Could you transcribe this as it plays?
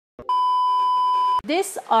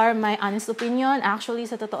These are my honest opinion. Actually,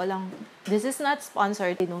 sa totoo lang, this is not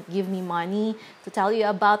sponsored. They don't give me money to tell you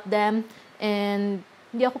about them. And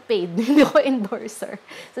hindi ako paid. Hindi ako endorser.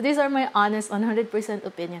 So these are my honest 100%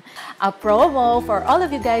 opinion. A promo for all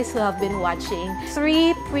of you guys who have been watching.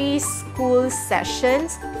 3 preschool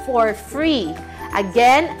sessions for free.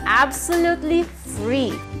 Again, absolutely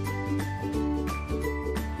free.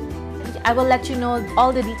 I will let you know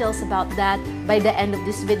all the details about that by the end of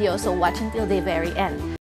this video. So watch until the very end.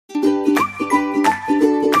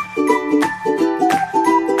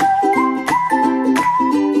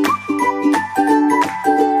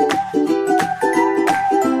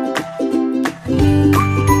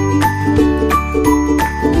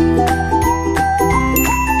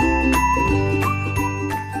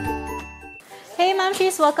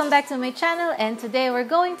 Welcome back to my channel, and today we're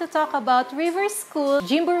going to talk about River School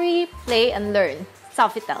Gymboree Play and Learn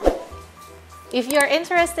Sofitel. If you're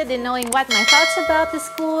interested in knowing what my thoughts about the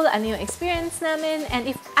school, ano yung experience namin, and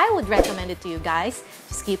if I would recommend it to you guys,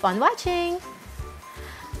 just keep on watching.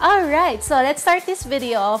 Alright, so let's start this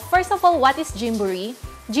video. First of all, what is Gymboree?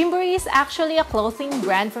 Gymboree is actually a clothing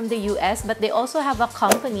brand from the US, but they also have a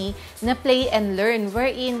company na Play and Learn,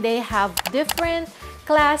 wherein they have different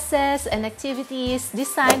classes and activities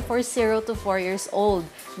designed for 0 to 4 years old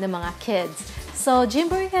na mga kids. So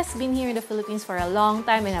Gymboree has been here in the Philippines for a long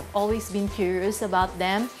time, and I've always been curious about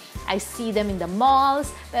them. I see them in the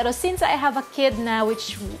malls, pero since I have a kid na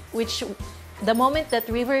which the moment that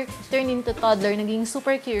River turned into toddler, naging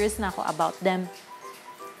super curious na ako about them.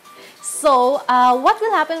 So what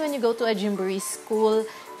will happen when you go to a Gymboree school?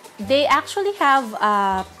 They actually have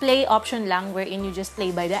a play option lang wherein you just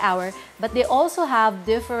play by the hour, but they also have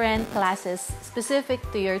different classes specific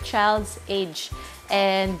to your child's age.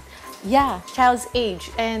 And yeah, child's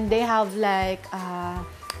age. And they have like,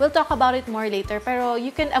 we'll talk about it more later, pero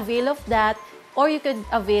you can avail of that, or you could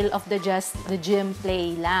avail of just the gym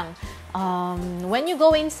play lang. When you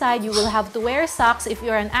go inside, you will have to wear socks if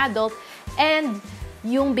you're an adult, and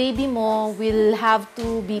yung baby mo will have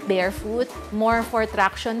to be barefoot, more for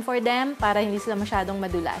traction for them, para hindi sila masyadong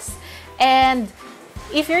madulas. And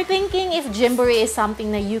if you're thinking if Gymboree is something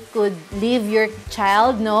na you could leave your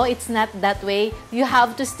child, no, it's not that way. You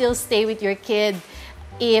have to still stay with your kid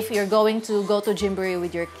if you're going to go to Gymboree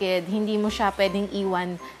with your kid. Hindi mo siya pwedeng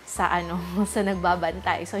iwan sa sa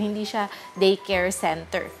nagbabantay. So hindi siya daycare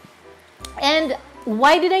center. And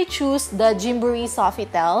why did I choose the Gymboree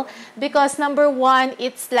Sofitel? Because number one,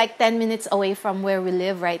 it's like 10 minutes away from where we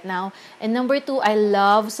live right now. And number two, I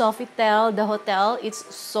love Sofitel, the hotel. It's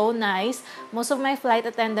so nice. Most of my flight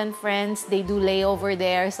attendant friends, they do layover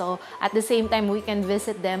there. So at the same time, we can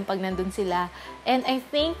visit them pag nandun sila. And I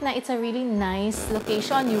think na it's a really nice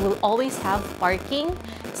location. You will always have parking.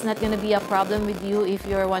 It's not gonna be a problem with you if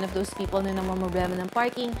you're one of those people na namamroblema ng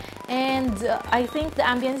parking. And I think the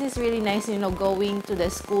ambience is really nice, you know, going to the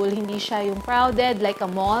school. Hindi siya yung crowded like a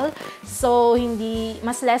mall. So,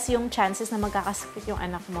 mas less yung chances na magkakasakit yung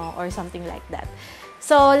anak mo or something like that.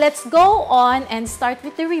 So, let's go on and start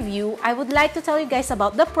with the review. I would like to tell you guys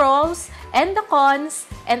about the pros and the cons.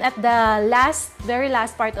 And at the very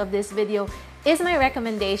last part of this video is my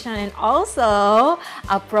recommendation, and also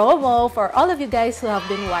a promo for all of you guys who have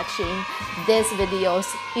been watching these videos.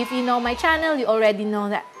 If you know my channel, you already know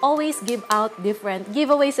that I always give out different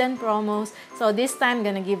giveaways and promos. So this time, I'm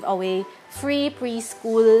gonna give away free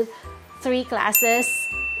preschool 3 classes.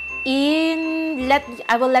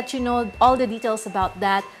 I will let you know all the details about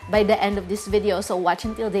that by the end of this video. So watch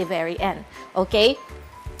until the very end. Okay?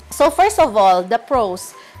 So first of all, the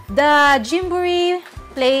pros. The Gymboree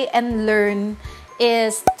Play and Learn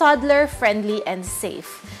is toddler friendly and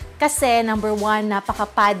safe. Kasi number one,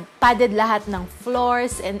 napaka-padded lahat ng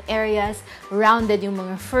floors and areas, rounded yung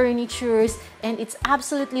mga furnitures, and it's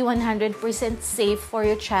absolutely 100% safe for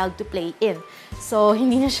your child to play in. So,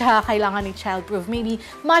 hindi na siya kailangan ni child-proof. Maybe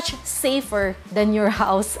much safer than your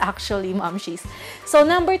house actually, momshies. So,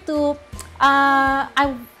 number two,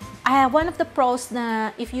 one of the pros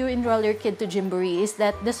na if you enroll your kid to Gymboree is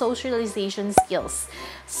that the socialization skills.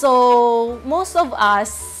 So, most of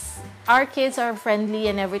us, our kids are friendly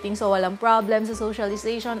and everything, so walang problem sa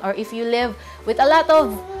socialization. Or if you live with a lot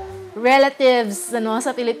of relatives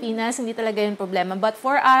sa Pilipinas, hindi talaga yung problema. But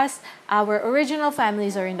for us, our original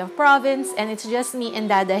families are in the province, and it's just me and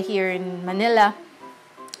Dada here in Manila.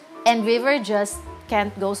 And River just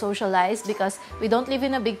can't go socialize because we don't live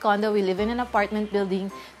in a big condo. We live in an apartment building.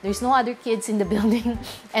 There's no other kids in the building.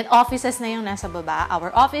 And offices na yung nasa baba.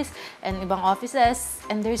 Our office and ibang offices.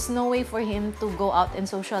 And there's no way for him to go out and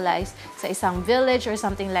socialize sa isang village or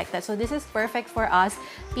something like that. So this is perfect for us,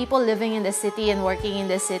 people living in the city and working in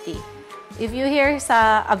the city. If you hear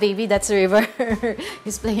a baby, that's River.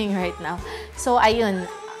 He's playing right now. So, ayun.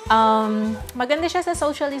 Maganda siya sa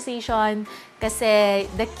socialization kasi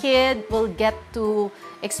the kid will get to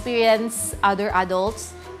experience other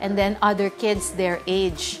adults and then other kids their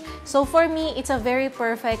age. So for me, it's a very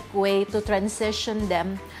perfect way to transition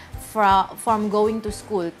them from going to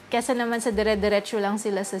school. Kasi naman sa dire-diretso lang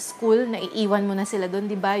sila sa school, naiiwan mo na sila doon,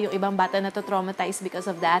 di ba? Yung ibang bata na to-traumatize because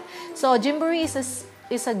of that. So Gymboree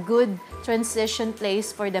is a good transition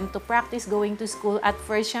place for them to practice going to school. At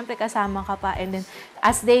first, syempre kasama ka pa, and then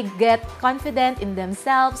as they get confident in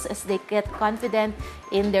themselves, as they get confident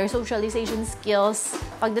in their socialization skills,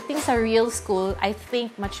 pagdating sa real school, I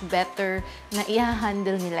think much better na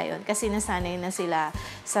i-handle nila yon kasi nasanay na sila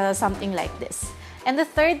sa something like this. And the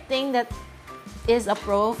third thing that is a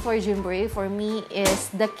pro for Gymboree for me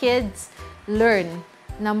is the kids learn.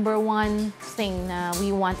 Number one thing na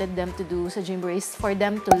we wanted them to do sa Gymboree is for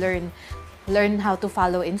them to learn how to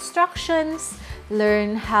follow instructions,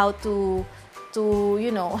 learn how to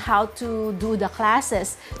how to do the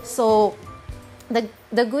classes. So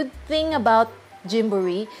the good thing about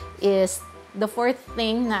Gymboree is the fourth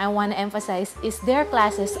thing na I want to emphasize is their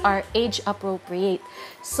classes are age appropriate.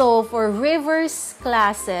 So for River's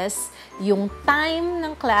classes, yung time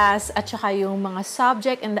ng class at saka yung mga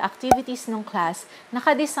subject and the activities ng class,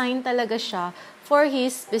 naka-design talaga siya for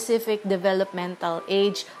his specific developmental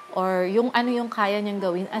age or yung yung kaya niyang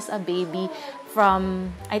gawin as a baby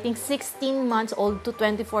from, I think, 16 months old to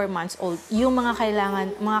 24 months old. Yung mga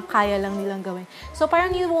kaya lang nilang gawin. So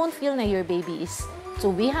parang you won't feel na your baby is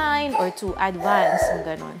too behind or too advanced, yung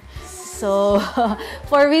ganun. So,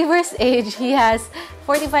 for River's age, he has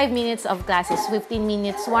 45 minutes of classes, 15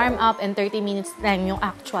 minutes warm-up, and 30 minutes lang yung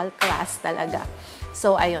actual class talaga.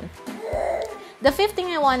 So, ayun. The fifth thing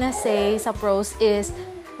I wanna say sa pros is,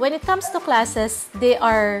 when it comes to classes, they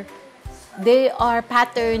are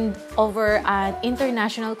patterned over an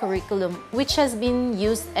international curriculum, which has been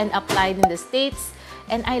used and applied in the States.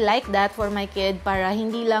 And I like that for my kid para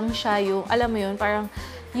hindi lang siya yung, alam mo yun, parang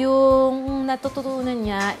yung natututunan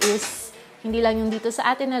niya is hindi lang yung dito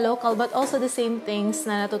sa atin na local, but also the same things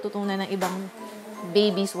na natututunan ng ibang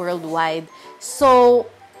babies worldwide. So,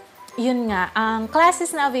 yun nga, ang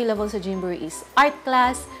classes na available sa Gymboree is art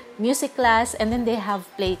class, music class, and then they have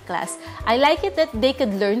play class. I like it that they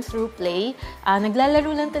could learn through play.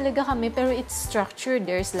 Naglalaro lang talaga kami, pero it's structured.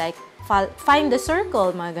 There's like find the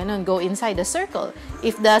circle, mga ganun. Go inside the circle.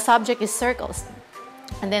 If the subject is circles.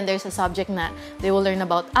 And then there's a subject na they will learn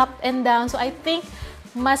about up and down. So I think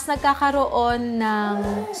mas nagkakaroon ng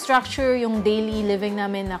structure yung daily living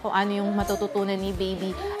namin na kung ano yung matututunan ni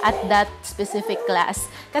baby at that specific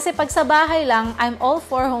class. Kasi pag sa bahay lang, I'm all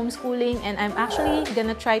for homeschooling and I'm actually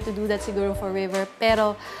gonna try to do that siguro for River.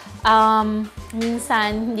 Pero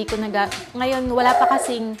minsan, hindi ko ngayon wala pa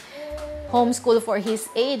kasing homeschool for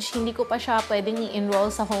his age. Hindi ko pa siya pwedeng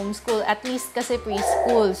i-enroll sa homeschool, at least kasi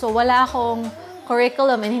preschool. So, wala akong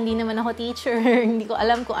curriculum and hindi naman ako teacher. Hindi ko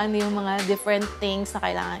alam kung ano yung mga different things na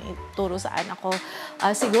kailangan ituro sa anak ko.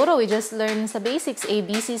 Siguro, we just learn sa basics,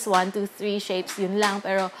 ABCs, 1, 2, 3, shapes, yun lang.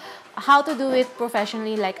 Pero, how to do it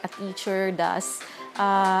professionally like a teacher does,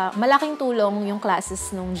 malaking tulong yung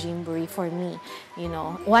classes nung Gymboree for me. You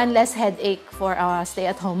know, one less headache for a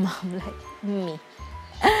stay-at-home mom like me.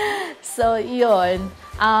 So, yun.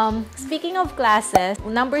 Speaking of classes,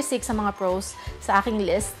 number 6 sa mga pros sa aking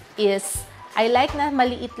list is I like na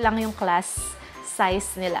maliit lang yung class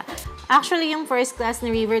size nila. Actually, yung first class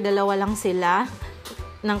ni River, 2 lang sila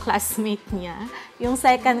ng classmate niya. Yung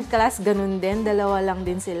second class, ganun din, 2 lang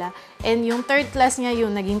din sila. And yung third class niya,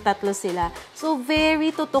 yung naging 3 sila. So,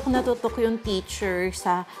 very tutok na tutok yung teacher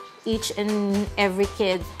sa each and every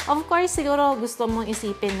kid. Of course, siguro gusto mong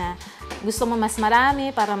isipin na gusto mo mas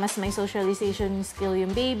marami para mas may socialization skill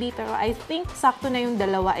yung baby. Pero I think sakto na yung 2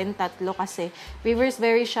 and 3 kasi River's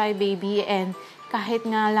very shy baby and kahit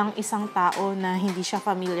nga lang isang tao na hindi siya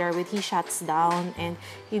familiar with, he shuts down and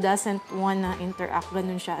he doesn't wanna interact.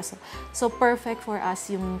 Ganun siya. So perfect for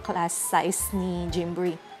us yung class size ni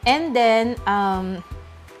Gymboree. And then,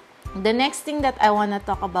 the next thing that I wanna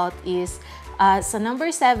talk about is sa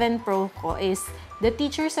number 7 pro ko is the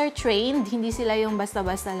teachers are trained. Hindi sila yung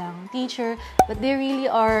basta-basta lang teacher, but they really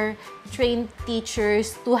are trained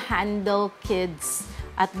teachers to handle kids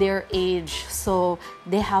at their age. So,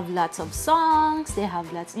 they have lots of songs, they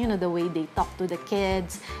have lots, the way they talk to the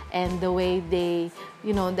kids, and the way they,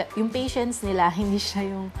 yung patience nila, hindi siya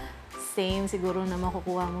yung same siguro na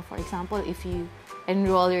makukuha mo. For example, if you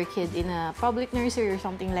enroll your kid in a public nursery or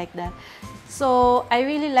something like that. So, I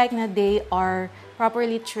really like na they are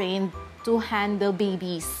properly trained to handle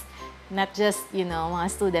babies. Not just,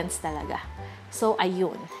 mga students talaga. So,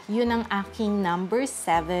 ayun. Yun ang aking number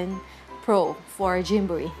 7 Pro for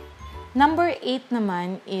Gymboree. Number 8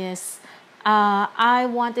 naman is, I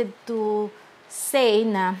wanted to say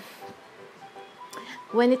na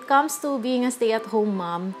when it comes to being a stay-at-home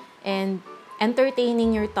mom and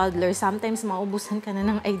entertaining your toddler, sometimes maubusan ka na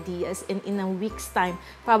ng ideas and in a week's time,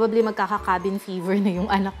 probably magkaka-cabin fever na yung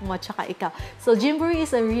anak mo at saka ikaw. So, Gymboree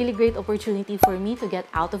is a really great opportunity for me to get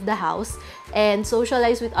out of the house and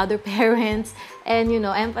socialize with other parents and,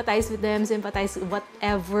 empathize with them, sympathize with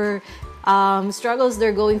whatever struggles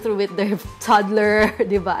they're going through with their toddler,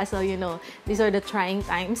 diba? So, these are the trying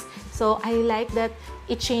times. So, I like that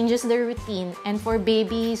it changes their routine. And for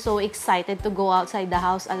baby, so excited to go outside the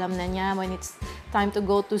house. Alam na niya when it's time to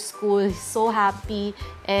go to school. He's so happy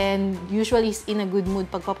and usually he's in a good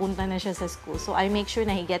mood pag papunta na siya sa school. So, I make sure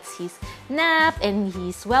na he gets his nap and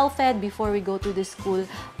he's well-fed before we go to the school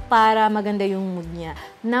para maganda yung mood niya.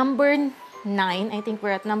 Number 9, I think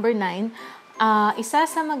we're at number 9. Isa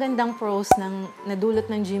sa magandang pros ng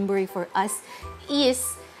nadulot ng Gymboree for us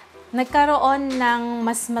is nagkaroon ng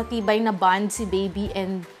mas matibay na bond si baby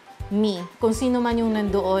and me. Kung sino man yung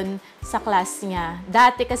nandoon sa class niya.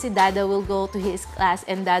 Dati kasi Dada will go to his class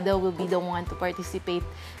and Dada will be the one to participate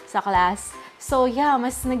sa class. So yeah,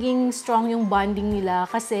 mas naging strong yung bonding nila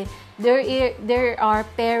kasi there are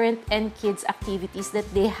parent and kids activities that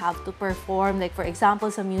they have to perform. Like for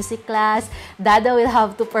example, sa music class, Dada will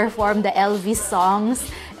have to perform the Elvis songs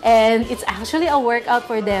and it's actually a workout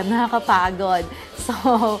for them. Nakakapagod.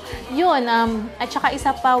 So, yun. At saka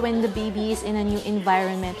isa pa, when the baby is in a new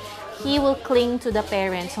environment, he will cling to the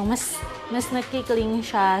parent. So, mas nakikling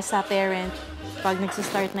siya sa parent pag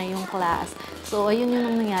nagsistart na yung class. So, ayun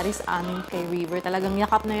yung nangyari sa amin kay River. Talagang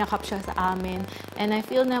yakap na yakap siya sa amin. And I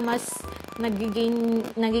feel na mas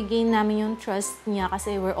nagigain namin yung trust niya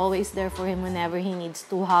kasi we're always there for him whenever he needs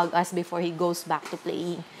to hug us before he goes back to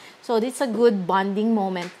playing. So, it's a good bonding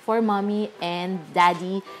moment for mommy and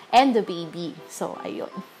daddy and the baby. So,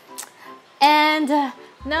 ayun. And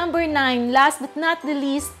number 9, last but not the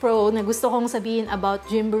least pro na gusto kong sabihin about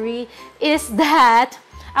Gymboree is that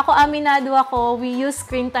aminado ako, we use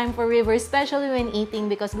screen time for River, especially when eating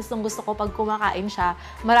because gustong-gusto ko pag kumakain siya,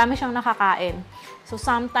 marami siyang nakakain. So,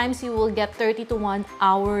 sometimes you will get 30 to 1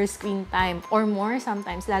 hour screen time or more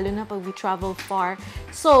sometimes, lalo na pag we travel far.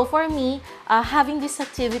 So, for me, having this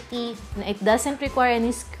activity, it doesn't require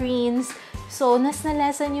any screens. So,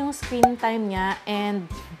 na-lessen yung screen time niya and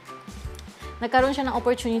nagkaroon siya ng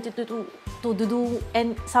opportunity to do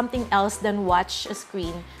and something else than watch a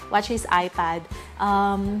screen, watch his iPad.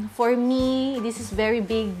 For me, this is very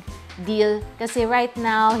big deal kasi right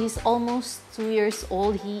now, he's almost 2 years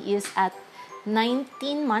old. He is at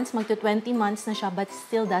 19 months, magto 20 months na siya, but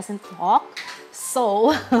still doesn't talk.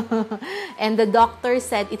 So, and the doctor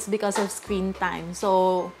said it's because of screen time.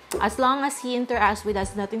 So, as long as he interacts with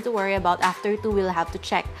us, nothing to worry about. After 2, we'll have to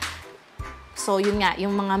check. So, yun nga,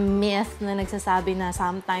 yung mga myth na nagsasabi na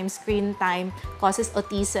sometimes screen time causes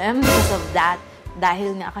autism because of that.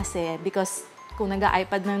 Dahil nga kasi, because kung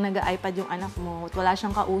nag-iPad yung anak mo at wala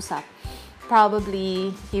siyang kausap,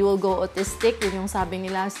 probably he will go autistic, yun yung sabi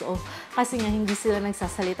nila. So, kasi nga hindi sila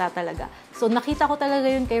nagsasalita talaga. So, nakita ko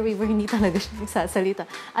talaga yun kay River, hindi talaga siya nagsasalita.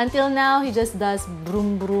 Until now, he just does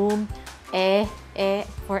broom broom,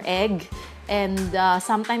 for egg, and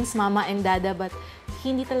sometimes mama and dada, but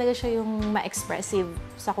hindi talaga siya yung ma-expressive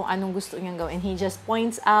sa kung anong gusto niyang gawin. He just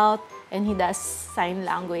points out and he does sign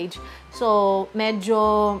language. So,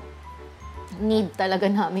 medyo need talaga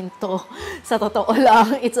namin to. Sa totoo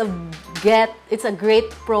lang, it's a great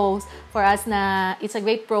pro for us na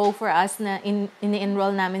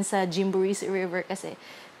ini-enroll namin sa Gymboree River kasi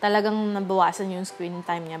talagang nabawasan yung screen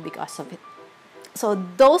time niya because of it. So,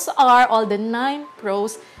 those are all the 9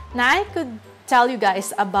 pros na I could tell you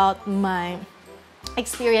guys about my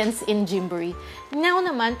experience in Gymboree. Now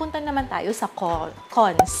naman, punta naman tayo sa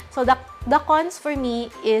cons. So, the cons for me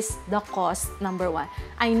is the cost, number 1.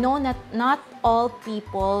 I know that not all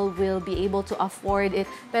people will be able to afford it,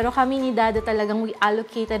 pero kami ni Dada talagang we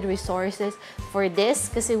allocated resources for this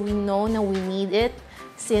kasi we know na we need it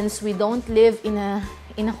since we don't live in a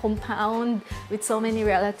compound with so many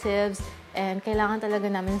relatives. And kailangan talaga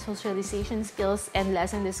namin socialization skills and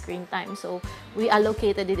lessen the screen time. So, we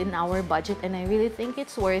allocated it in our budget and I really think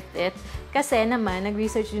it's worth it. Kasi naman,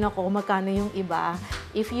 nag-research din ako magkano yung iba.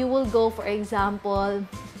 If you will go, for example,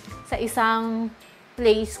 sa isang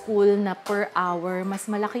play school na per hour, mas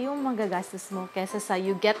malaki yung magagastos mo kesa sa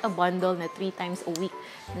you get a bundle na 3 times a week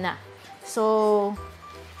na. So,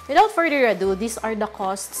 without further ado, these are the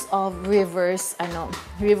costs of River's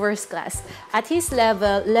class. At his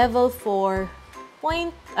level 4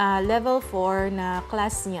 na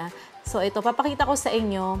class niya. So ito, papakita ko sa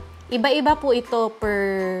inyo. Iba-iba po ito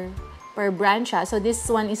per branch. So this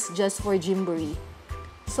one is just for Gymboree.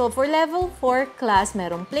 So for level 4 class,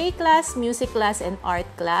 merong play class, music class, and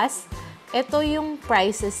art class. Ito yung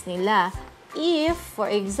prices nila. If,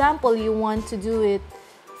 for example, you want to do it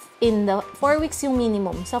in the 4 weeks yung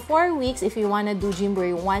minimum. Sa 4 weeks, if you wanna do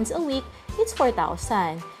Gymboree once a week, it's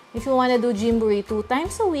 4,000. If you wanna do Gymboree 2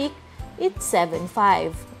 times a week, it's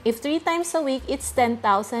 7,500. If 3 times a week, it's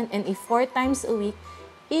 10,000. And if 4 times a week,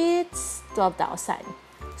 it's 12,000.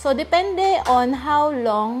 So, depende on how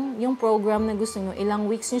long yung program na gusto nyo. Ilang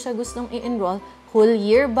weeks nyo siya gustong i-enroll. Whole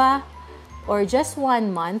year ba? Or just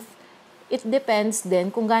 1 month? It depends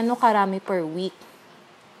din kung gaano karami per week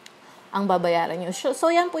ang babayaran nyo. So,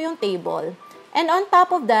 yan po yung table. And on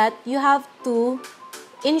top of that, you have to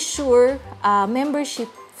ensure a membership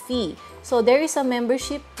fee. So, there is a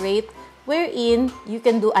membership rate wherein you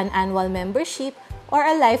can do an annual membership or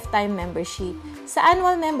a lifetime membership. Sa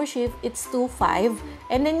annual membership, it's 2,500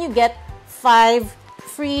 and then you get 5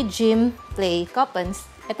 free gym play coupons.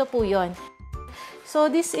 Ito po yun. So,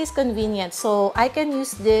 this is convenient. So, I can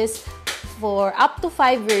use this for up to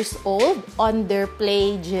 5 years old on their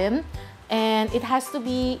play gym. And it has to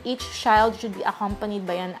be, each child should be accompanied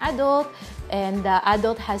by an adult, and the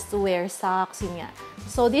adult has to wear socks, yun nga.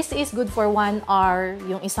 So, this is good for 1 hour,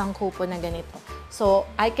 yung isang coupon na ganito. So,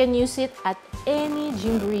 I can use it at any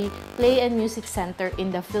Gymboree Play and Music Center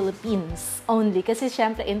in the Philippines only. Kasi,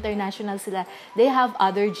 syempre, international sila. They have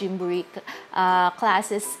other Gymboree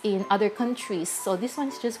classes in other countries. So, this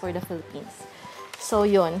one is just for the Philippines. So,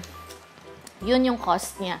 yun. Yun yung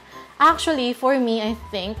cost niya. Actually, for me, I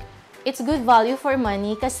think, it's good value for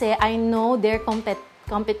money kasi I know their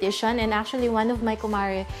competition, and actually one of my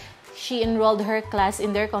kumare, she enrolled her class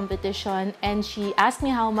in their competition and she asked me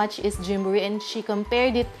how much is Gymboree and she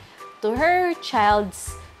compared it to her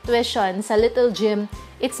child's tuition sa little gym.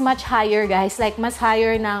 It's much higher, guys. Like, mas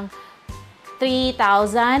higher ng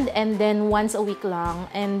 3,000 and then once a week lang.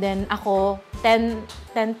 And then ako, 10,000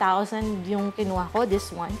 yung kinuha ko, this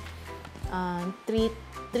one.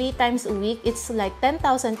 3 times a week, it's like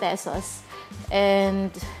 10,000 pesos. And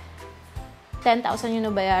 10,000 yung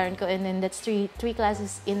nabayaran ko. And then that's 3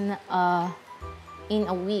 classes in a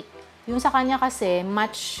week. Yung sa kanya kasi,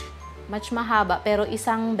 much mahaba. Pero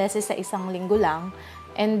isang beses sa isang linggo lang.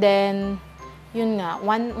 And then, yun nga,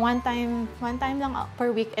 one time lang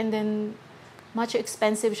per week. And then, much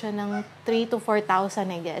expensive siya ng 3,000 to 4,000,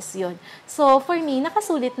 I guess. Yun. So, for me,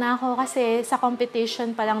 nakasulit na ako kasi sa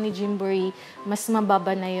competition pa lang ni Gymboree, mas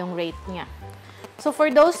mababa na yung rate niya. So, for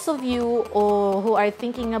those of you who are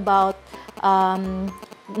thinking about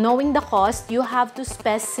knowing the cost, you have to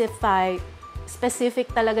specific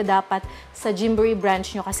talaga dapat sa Gymboree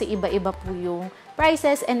branch nyo kasi iba-iba po yung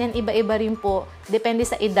prices and then iba-iba rin po, depende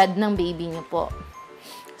sa edad ng baby nyo po.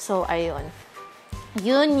 So, ayun.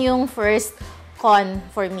 Yun yung first con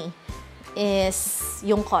for me is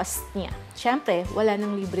yung cost niya. Siyempre, wala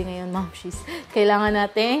nang libre ngayon, mamshis. Kailangan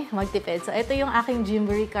natin magtipid. So, ito yung aking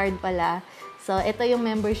Gymboree card pala. So, ito yung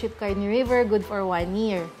membership card ni River, good for 1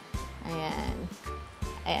 year. Ayan.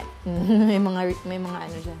 Ayan. may mga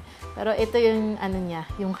ano dyan. Pero ito yung ano niya,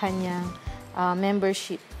 yung kanyang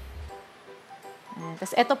membership. Ayan.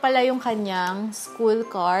 Tapos, ito pala yung kanyang school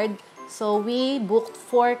card. So, we booked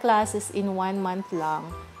 4 classes in 1 month lang.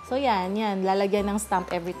 So, yan. Lalagyan ng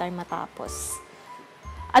stamp every time matapos.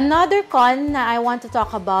 Another con na I want to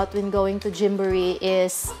talk about when going to Gymboree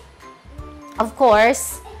is, of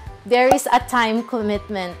course, there is a time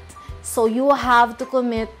commitment. So, you have to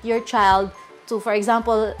commit your child to, for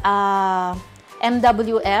example,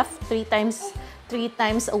 MWF 3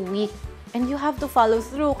 times a week. And you have to follow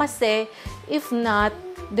through kasi if not,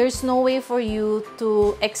 there's no way for you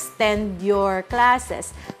to extend your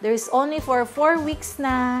classes. There's only for 4 weeks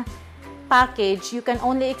na package, you can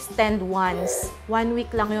only extend once. 1 week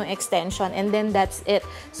lang yung extension and then that's it.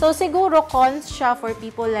 So, siguro cons siya for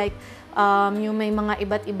people like yung may mga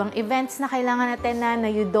iba't ibang events na kailangan attend na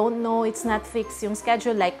you don't know, it's not fixed yung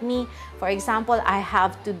schedule. Like me, for example, I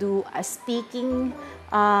have to do a speaking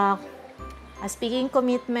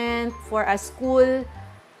commitment for a school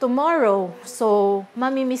tomorrow. So,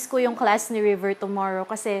 mamimiss ko yung class ni River tomorrow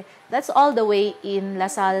kasi that's all the way in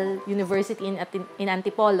LaSalle University in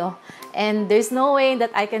Antipolo. And there's no way that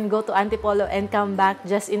I can go to Antipolo and come back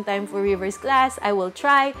just in time for River's class. I will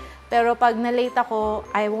try. Pero pag na-late ako,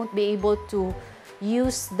 I won't be able to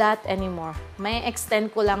use that anymore. May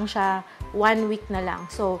extend ko lang siya 1 week na lang.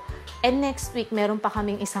 So, and next week, meron pa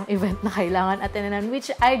kaming isang event na kailangan attendan,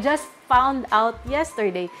 which I just found out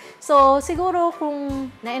yesterday. So, siguro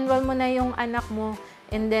kung na-enroll mo na yung anak mo,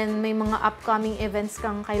 and then may mga upcoming events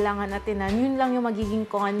kang kailangan attendan, yun lang yung magiging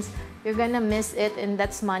cons. You're gonna miss it, and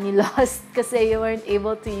that's money lost kasi you weren't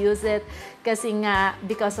able to use it kasi nga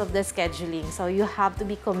because of the scheduling. So you have to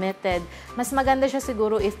be committed. Mas maganda siya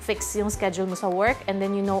siguro if fix yung schedule mo sa work, and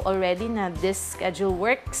then you know already na this schedule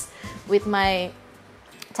works with my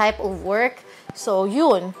type of work. So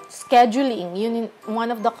yun, scheduling, yun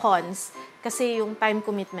one of the cons kasi yung time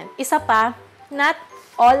commitment. Isa pa, not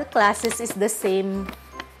all classes is the same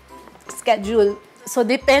schedule. So,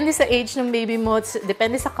 depende sa age ng baby mo,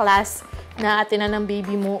 depende sa class na attendan ng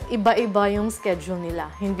baby mo, iba-iba yung schedule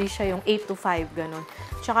nila. Hindi siya yung 8 to 5, ganun.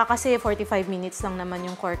 Tsaka kasi 45 minutes lang naman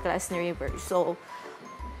yung core class ni River. So,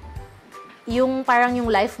 yung parang yung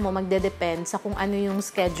life mo magde-depend sa kung ano yung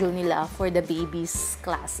schedule nila for the baby's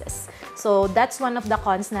classes. So, that's one of the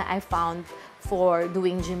cons na I found for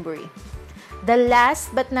doing Gymboree. The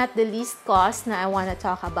last but not the least cost na I want to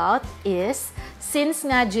talk about is, since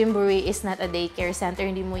nga Gymboree is not a daycare center,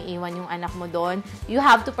 hindi mo iiwan yung anak mo doon, you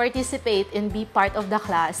have to participate and be part of the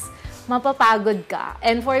class. Mapapagod ka.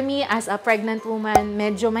 And for me, as a pregnant woman,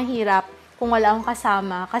 medyo mahirap kung wala akong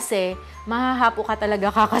kasama kasi mahahapo ka talaga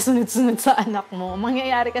kakasunod-sunod sa anak mo.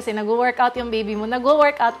 Mangyayari kasi nag-workout yung baby mo,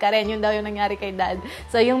 nag-workout ka rin. Yun daw yung nangyari kay dad.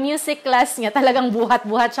 So, yung music class niya talagang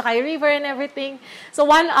buhat-buhat siya kay River and everything. So,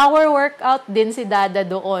 1 hour workout din si dada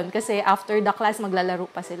doon kasi after the class, maglalaro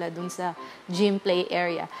pa sila dun sa gym play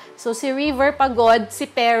area. So, si River pagod, si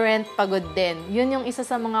parent pagod din. Yun yung isa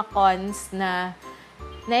sa mga cons na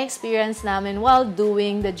na-experience namin while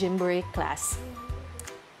doing the Gymboree class.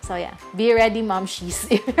 So yeah, be ready momshies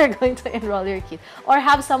if you're going to enroll your kid. Or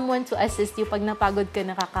have someone to assist you pag napagod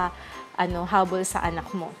ka habol sa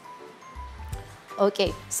anak mo.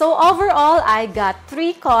 Okay, so overall, I got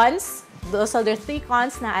 3 cons. Those are the 3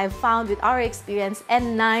 cons na I've found with our experience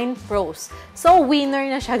and 9 pros. So winner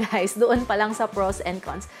na siya guys, doon pa lang sa pros and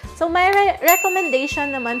cons. So my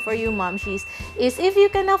recommendation naman for you momshies is if you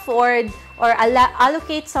can afford or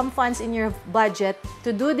allocate some funds in your budget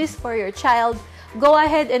to do this for your child, go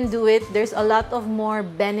ahead and do it. There's a lot of more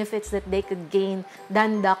benefits that they could gain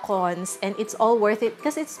than the cons. And it's all worth it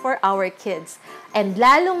because it's for our kids. And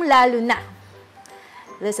lalong-lalo na,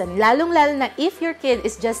 if your kid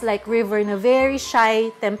is just like River na very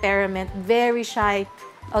shy temperament, very shy.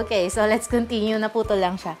 Okay, so let's continue. Naputo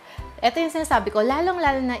lang siya. Ito yung sinasabi ko,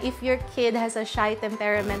 lalong-lalo na if your kid has a shy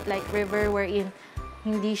temperament like River wherein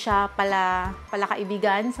hindi siya pala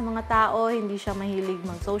kaibigan sa mga tao, hindi siya mahilig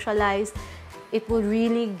mag-socialize, it will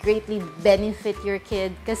really greatly benefit your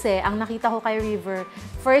kid. Kasi ang nakita ko kay River,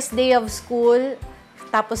 first day of school,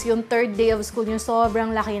 tapos yung third day of school, yung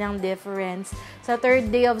sobrang laki ng difference. Sa third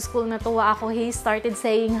day of school, natuwa ako, he started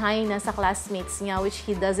saying hi na sa classmates niya, which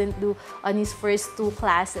he doesn't do on his first 2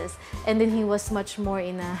 classes. And then he was much more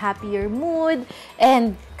in a happier mood.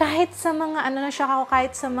 And kahit sa mga,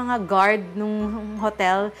 kahit sa mga guard nung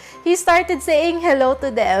hotel, he started saying hello to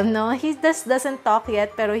them, no? He just doesn't talk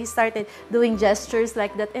yet, pero he started doing gestures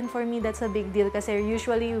like that. And for me, that's a big deal kasi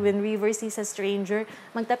usually when River sees a stranger,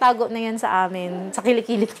 magtatago na yan sa amin, sa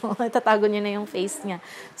kilikilid mo, tatago niya na yung face niya.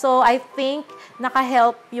 So, I think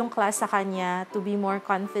naka-help yung class sa kanya to be more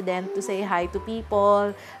confident, to say hi to people,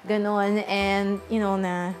 ganon, and,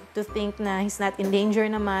 to think na he's not in danger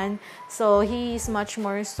naman. So, he is much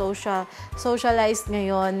more socialized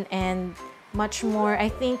ngayon and much more, I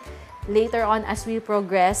think, later on as we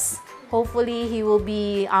progress, hopefully, he will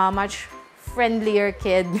be a much friendlier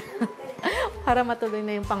kid. Para matuloy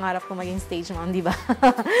na yung pangarap ko maging stage mom, di ba?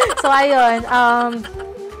 So, ayun,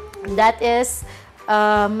 that is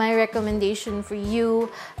my recommendation for you.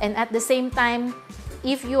 And at the same time,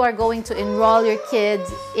 if you are going to enroll your kids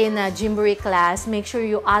in a Gymboree class, make sure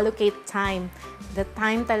you allocate time. The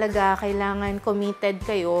time talaga, kailangan committed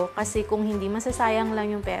kayo kasi kung hindi, masasayang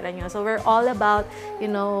lang yung pera nyo. So we're all about,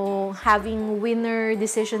 having winner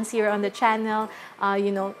decisions here on the channel.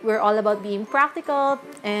 We're all about being practical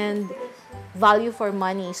and value for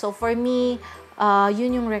money. So for me,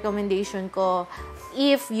 yun yung recommendation ko.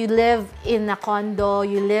 If you live in a condo,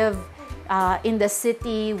 you live in the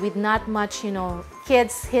city with not much,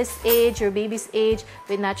 kids his age, your baby's age,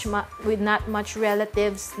 with not much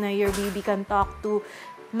relatives na your baby can talk to,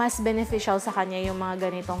 mas beneficial sa kanya yung mga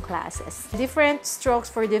ganitong classes. Different strokes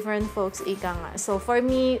for different folks, ika nga. So for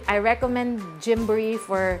me, I recommend Gymboree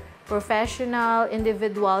for professional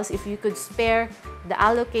individuals. If you could spare the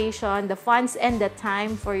allocation, the funds, and the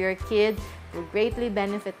time for your kid, will greatly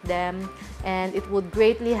benefit them, and it would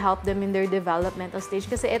greatly help them in their developmental stage.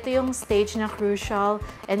 Kasi ito yung stage na crucial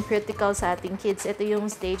and critical sa ating kids. Ito yung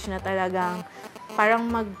stage na talagang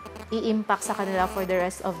parang mag-i-impact sa kanila for the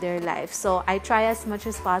rest of their life. So, I try as much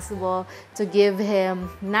as possible to give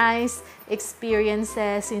him nice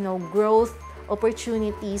experiences, growth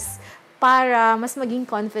opportunities para mas maging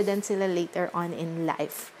confident sila later on in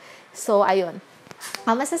life. So, ayun.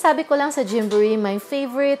 Masasabi ko lang sa Gymboree, my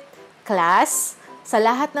favorite class, sa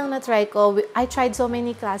lahat ng na-try ko, I tried so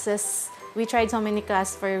many classes. We tried so many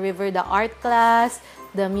classes for River, the art class,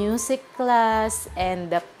 the music class,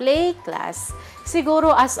 and the play class.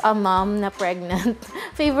 Siguro as a mom na pregnant,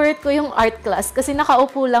 favorite ko yung art class kasi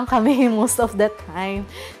nakaupo lang kami most of the time.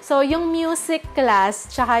 So, yung music class,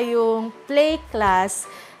 tsaka yung play class,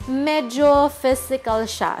 medyo physical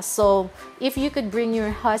siya. So, if you could bring your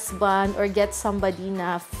husband or get somebody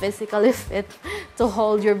na physically fit to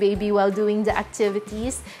hold your baby while doing the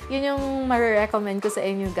activities, yun yung marirecommend ko sa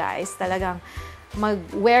inyo guys. Talagang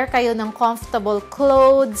mag-wear kayo ng comfortable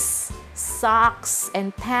clothes, socks, and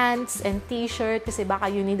pants, and t-shirt kasi baka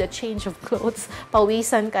you need a change of clothes.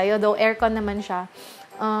 Pawisan kayo, though aircon naman siya.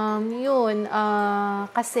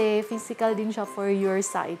 Kasi physical din siya for your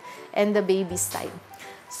side and the baby's side.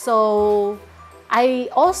 So, I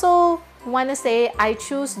also want to say I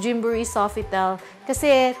choose Gymboree Sofitel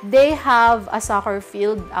kasi they have a soccer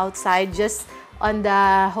field outside just on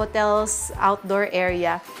the hotel's outdoor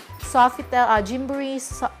area. Sofitel, Gymboree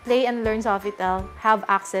Play and Learn Sofitel have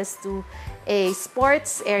access to a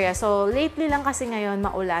sports area. So, lately lang kasi ngayon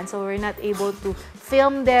maulan, so we're not able to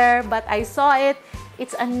film there, but I saw it.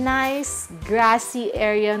 It's a nice grassy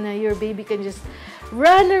area na your baby can just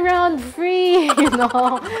run around free,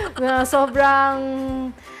 sobrang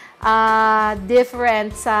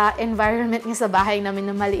different sa environment niya sa bahay namin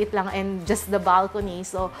na maliit lang and just the balcony.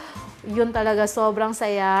 So, yun talaga, sobrang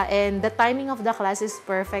saya. And the timing of the class is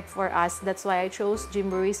perfect for us. That's why I chose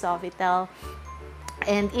Gymboree Sofitel.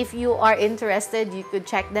 And if you are interested, you could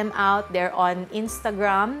check them out. They're on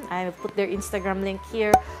Instagram. I put their Instagram link here.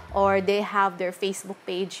 Or they have their Facebook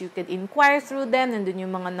page. You could inquire through them. Nandun yung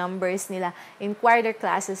mga numbers nila. Inquire their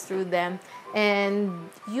classes through them. And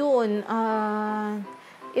yun,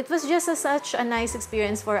 it was just such a nice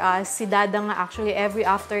experience for us. Si Dada nga actually, every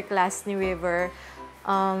after class ni River,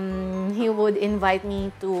 he would invite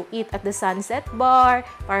me to eat at the Sunset Bar.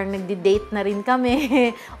 Parang nagdi-date na rin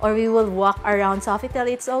kami. Or we will walk around Sofitel.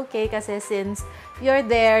 It's okay kasi since you're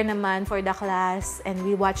there naman for the class and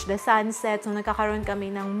we watch the sunset. So, nagkakaroon kami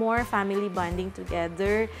ng more family bonding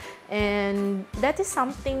together. And that is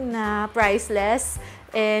something na priceless.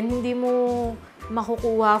 And hindi mo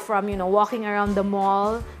makukuha from, walking around the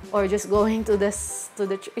mall or just going to the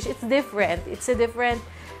church. It's different. It's a different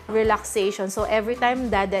relaxation. So, every time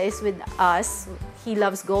Dada is with us, he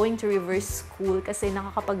loves going to River School kasi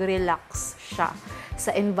nakakapag-relax siya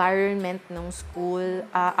sa environment ng school,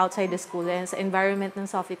 outside the school, and sa environment ng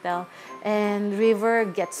Sofitel. And River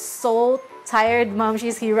gets so tired, mom.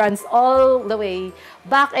 He runs all the way.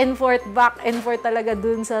 Back and forth talaga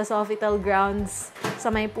dun sa Sofitel grounds sa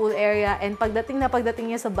may pool area. And pagdating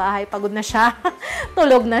niya sa bahay, pagod na siya.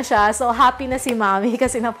 Tulog na siya. So, happy na si mommy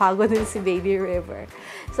kasi napagod din si baby River.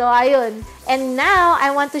 So, ayun. And now, I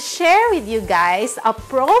want to share with you guys a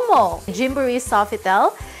promo. Gymboree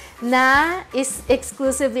Sofitel na is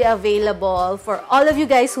exclusively available for all of you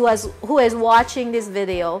guys who is watching this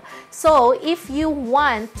video. So, if you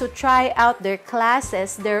want to try out their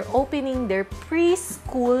classes, they're opening their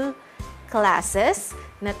preschool classes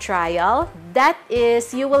na trial. That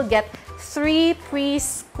is, you will get 3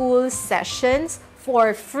 preschool sessions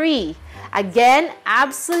for free. Again,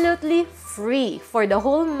 absolutely free for the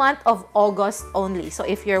whole month of August only. So,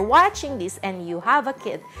 if you're watching this and you have a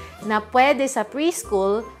kid na pwede sa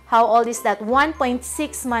preschool, how old is that? 1.6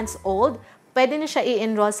 months old, pwede na siya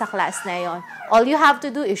i-enroll sa class na yon. All you have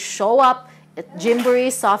to do is show up at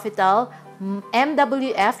Gymboree Sofitel,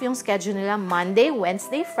 MWF yung schedule nila, Monday,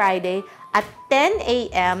 Wednesday, Friday, at 10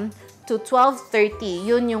 a.m. to 12:30.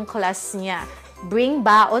 Yun yung class niya. Bring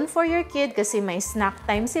baon for your kid kasi may snack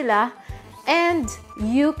time sila. And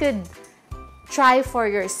you could try for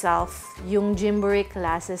yourself yung Gymboree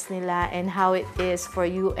classes nila and how it is for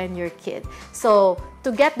you and your kid. So, to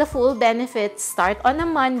get the full benefits, start on a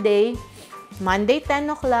Monday 10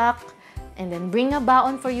 o'clock, and then bring a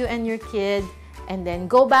baon for you and your kid. and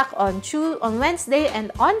then go back on Wednesday,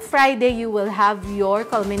 and on Friday you will have your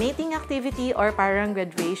culminating activity or parang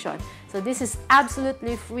graduation. So this is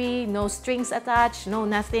absolutely free, no strings attached, no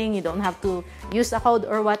nothing. You don't have to use a code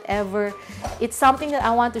or whatever. It's something that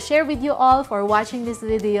I want to share with you all for watching this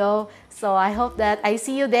video. So I hope that I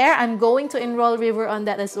see you there. I'm going to enroll River on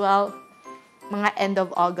that as well, mga end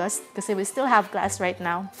of August, kasi we still have class right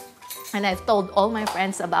now. And I've told all my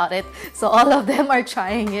friends about it. So all of them are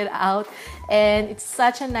trying it out. And it's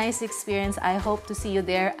such a nice experience. I hope to see you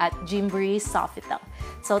there at Gymboree Sofitel.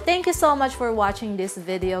 So thank you so much for watching this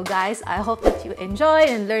video, guys. I hope that you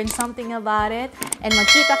enjoyed and learned something about it. And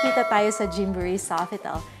magkita-kita tayo sa Gymboree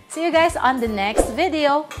Sofitel. See you guys on the next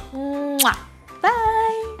video. Mwah! Bye!